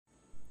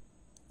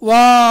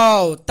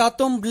Wow,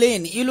 Tatum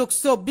Blinn, you look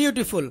so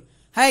beautiful.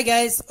 Hi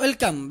guys,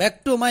 welcome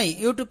back to my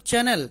YouTube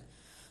channel.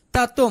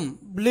 Tatum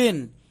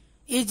Blinn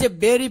is a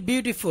very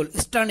beautiful,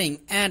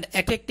 stunning and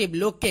attractive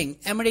looking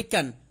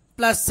American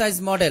plus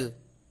size model,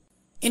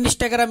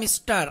 Instagram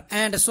star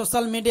and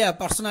social media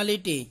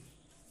personality.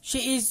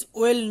 She is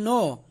well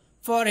known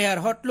for her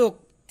hot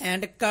look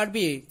and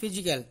curvy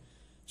physique.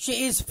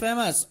 She is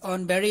famous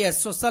on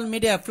various social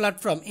media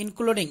platforms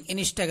including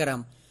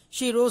Instagram.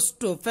 She rose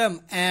to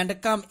fame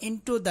and came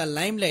into the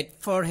limelight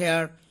for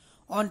her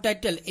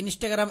untitled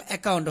Instagram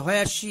account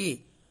where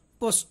she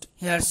posts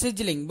her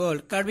sizzling,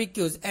 bold,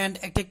 curvaceous and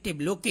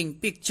attractive-looking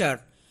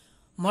picture,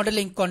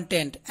 modeling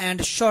content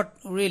and short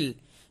reel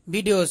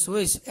videos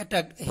which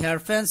attract her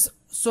fans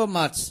so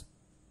much.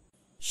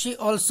 She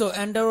also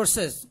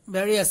endorses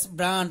various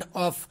brands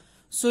of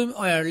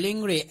swimwear,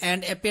 lingerie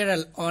and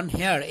apparel on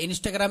her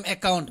Instagram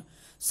account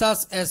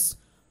such as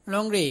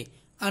lingerie,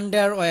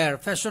 underwear,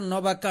 Fashion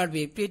Nova,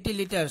 Curvy, Pretty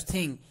Little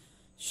Thing,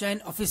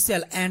 Shine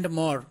Official and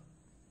more.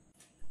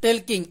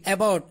 Talking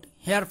about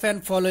her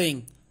fan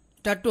following,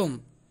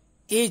 Tatum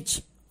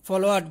is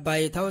followed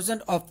by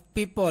thousands of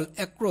people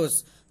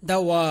across the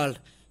world.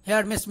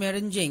 Her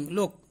mesmerizing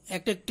look,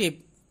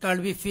 attractive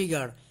curvy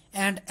figure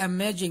and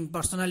amazing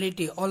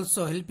personality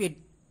also helped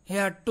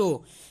her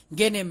to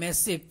gain a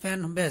massive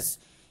fan base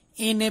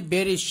in a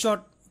very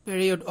short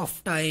period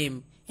of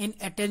time. In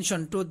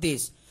addition to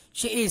this,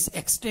 she is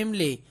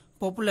extremely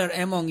popular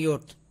among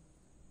youth.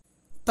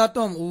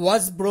 Tatum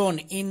was born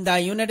in the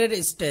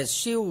United States.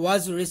 She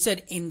was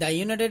raised in the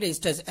United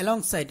States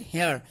alongside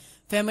her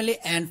family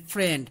and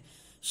friends.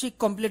 She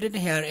completed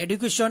her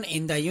education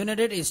in the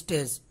United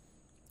States.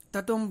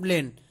 Tatum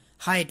Blinn,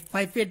 height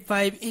 5 feet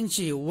 5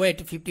 inches,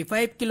 weight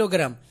 55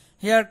 kg,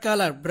 hair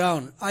color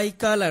brown, eye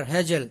color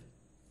hazel.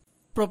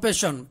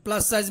 Profession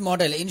plus size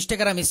model,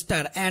 Instagram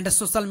star and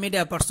social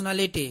media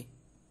personality.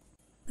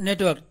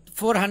 Net worth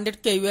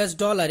 $400K US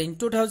in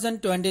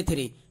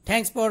 2023.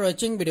 Thanks for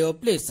watching video.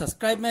 Please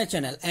subscribe my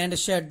channel and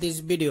share this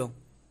video.